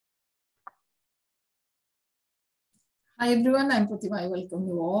Hi everyone, I'm Pratima. I welcome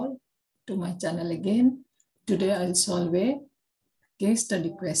you all to my channel again. Today I'll solve a case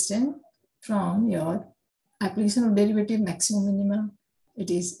study question from your application of derivative maximum minima.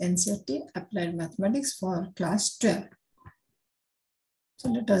 It is NCERT Applied Mathematics for class 12. So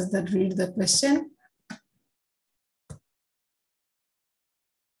let us then read the question.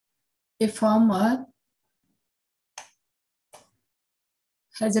 A farmer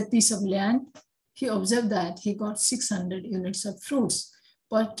has a piece of land. He observed that he got 600 units of fruits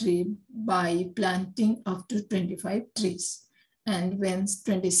per tree by planting up to 25 trees. And when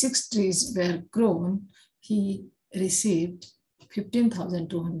 26 trees were grown, he received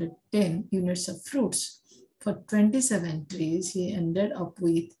 15,210 units of fruits. For 27 trees, he ended up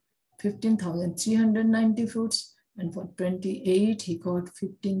with 15,390 fruits. And for 28, he got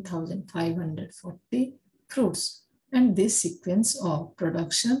 15,540 fruits. And this sequence of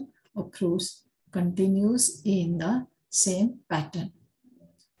production of fruits continues in the same pattern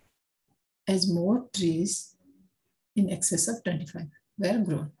as more trees in excess of 25 were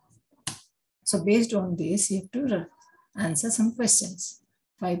grown. So based on this, you have to answer some questions.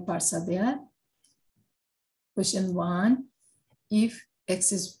 5 parts are there. Question 1, if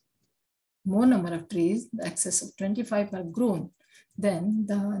X is more number of trees, the excess of 25 are grown, then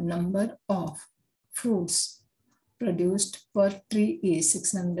the number of fruits produced per tree is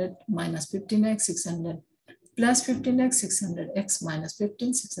 600 minus 15x, 600 plus 15x, 600x minus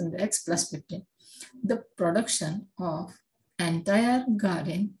 15, 600x plus 15. The production of entire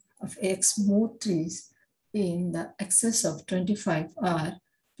garden of X more trees in the excess of 25 are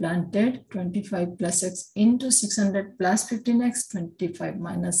planted 25 plus x into 600 plus 15x, 25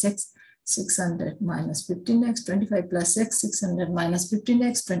 minus x, 600 minus 15x, 25 plus x, 600 minus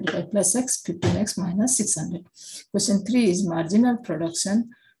 15x, 25 plus x, 15x minus 600. Question 3 is marginal production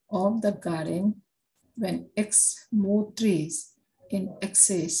of the garden when x more trees in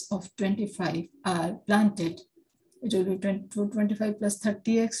excess of 25 are planted. It will be 225 plus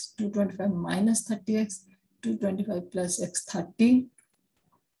 30x, 225 minus 30x, 225 plus x 30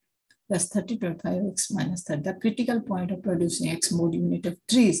 plus 30, 25x minus 30. The critical point of producing x more unit of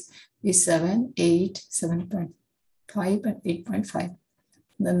trees is 7, 8, 7.5 and 8.5.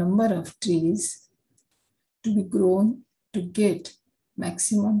 The number of trees to be grown to get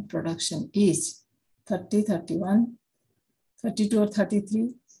maximum production is 30, 31, 32 or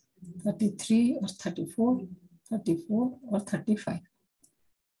 33, 33 or 34, 34 or 35.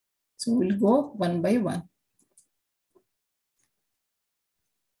 So we'll go one by one.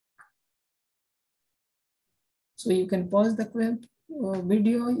 So you can pause the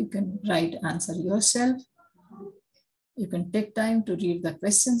video, you can write answer yourself. You can take time to read the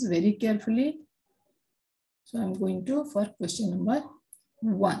questions very carefully. So I'm going to for question number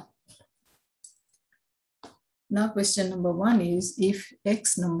 1. Now question number 1 is if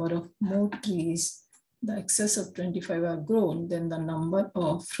X number of more trees, the excess of 25 are grown, then the number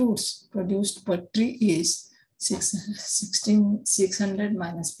of fruits produced per tree is 600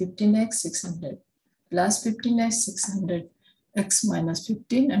 minus 15x, 600 plus 15x, 600 x minus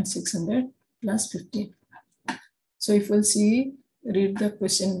 15 and 600 plus 15. So if we'll see, read the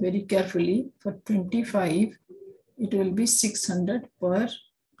question very carefully. For 25, it will be 600 per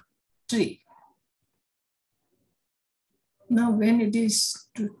tree. Now when it is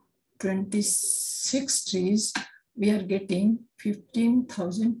to 26 trees, we are getting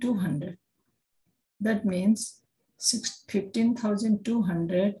 15,200. That means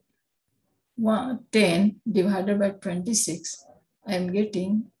 15,200 10 divided by 26, I am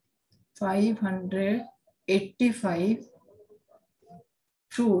getting 585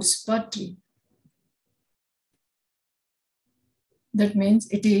 fruits per tree. That means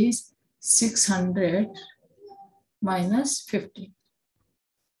it is 600 minus 50.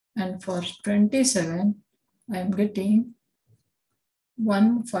 And for 27, I am getting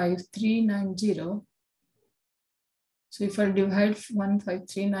 15390. So if I divide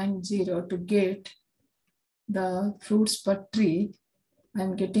 15390 to get the fruits per tree,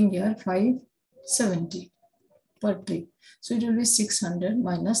 I'm getting here 570 per tree. So it will be 600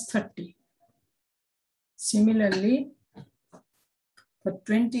 minus 30. Similarly, for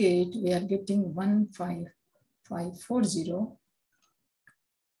 28, we are getting 15540.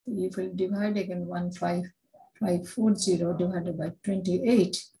 If we divide again 15540 divided by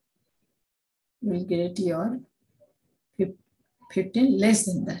 28, we'll get your 15 less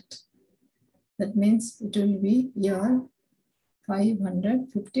than that. That means it will be your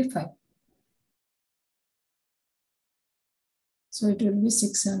 555. So it will be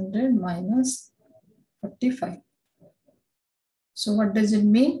 600 minus 45. So what does it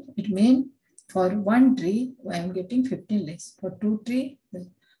mean? It means For one tree, I am getting 15 less. For two tree,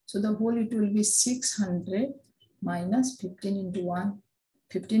 so the whole it will be 600 minus 15 into 1,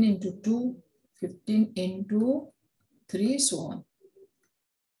 15 into 2, 15 into 3, so on.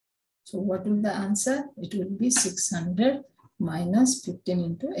 So what will the answer? It will be 600 minus 15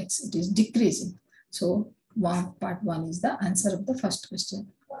 into x. It is decreasing. So part 1 is the answer of the first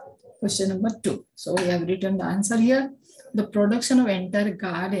question. Question number 2. So we have written the answer here. The production of entire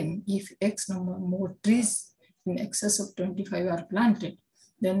garden, if x number more trees in excess of 25 are planted,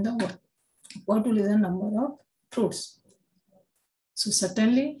 then what will be the number of fruits? So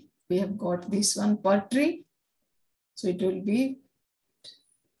certainly we have got this one per tree. So it will be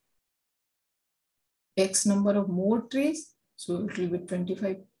x number of more trees. So it will be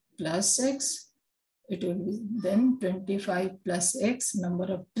 25 plus x. It will be then 25 plus x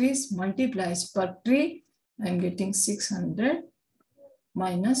number of trees multiplies per tree. I am getting 600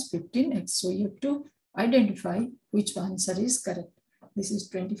 minus 15x. So you have to identify which answer is correct. This is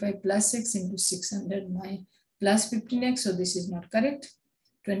 25 plus x into 600 plus 15x. So this is not correct.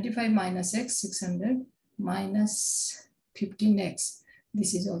 25 minus x, 600 minus 15x.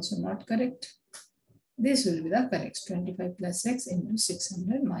 This is also not correct. This will be the correct. 25 plus x into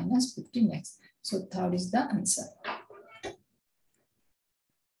 600 minus 15x. So third is the answer.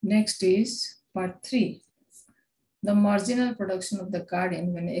 Next is part 3. The marginal production of the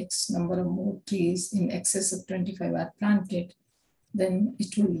garden when x number of more trees in excess of 25 are planted, then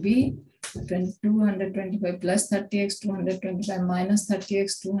it will be 225 plus 30x, 225 minus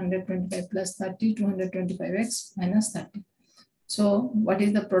 30x, 225 plus 30, 225x minus 30. So what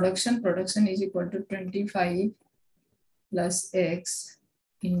is the production? Production is equal to 25 plus x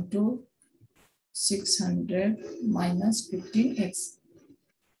into 600 minus 15x.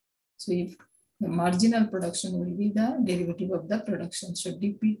 So if the marginal production will be the derivative of the production. So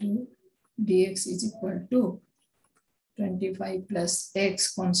dp2 dx is equal to 25 plus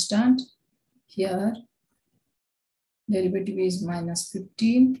x constant. Here derivative is minus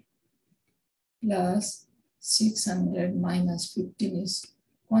 15 plus 600 minus 15 is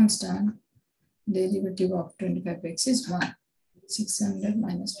constant. Derivative of 25x is 1. 600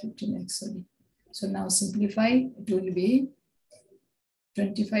 minus 15x, sorry. So now simplify, it will be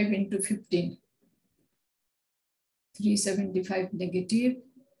 25 into 15. 375 negative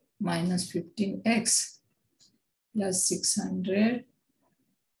minus 15x plus 600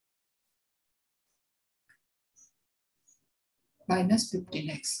 minus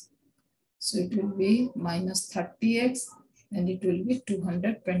 15x. So it will be minus 30x and it will be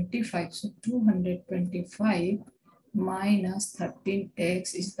 225. So 225 minus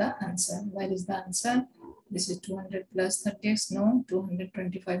 13x is the answer. Where is the answer? This is 200 plus 30x. No,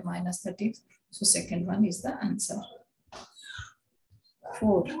 225 minus 30x. So second one is the answer.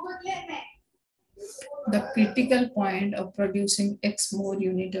 4. The critical point of producing x more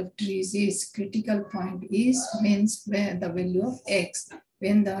unit of trees is, critical point is means where the value of x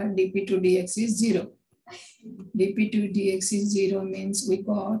when the dp2 dx is 0. dp2 dx is 0 means we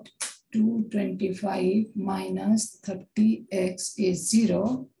got 225 minus 30x is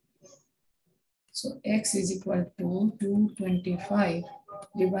 0. So x is equal to 225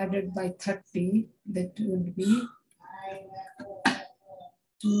 divided by 30. That would be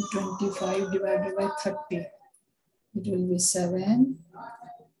 225 divided by 30. It will be 7.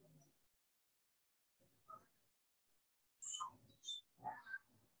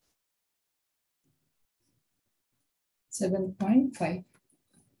 7.5.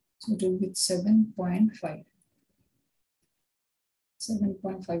 So it will be 7.5.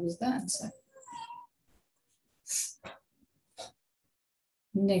 7.5 is the answer.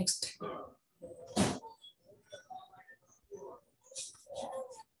 Next.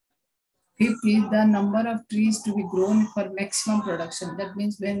 Fifth is the number of trees to be grown for maximum production. That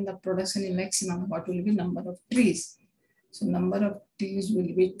means when the production is maximum, what will be number of trees? So number of trees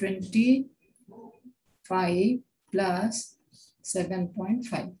will be 25 plus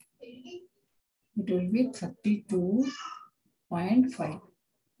 7.5. It will be 32.5.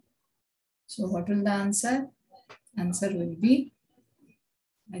 So what will the answer? Answer will be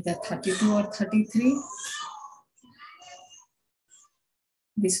either 32 or 33.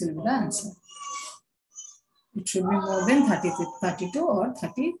 This will be the answer. It should be more than 32 or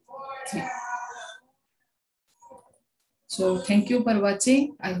 33. So thank you for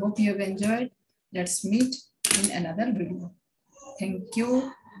watching. I hope you have enjoyed. Let's meet in another video. Thank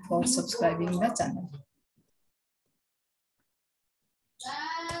you for subscribing the channel.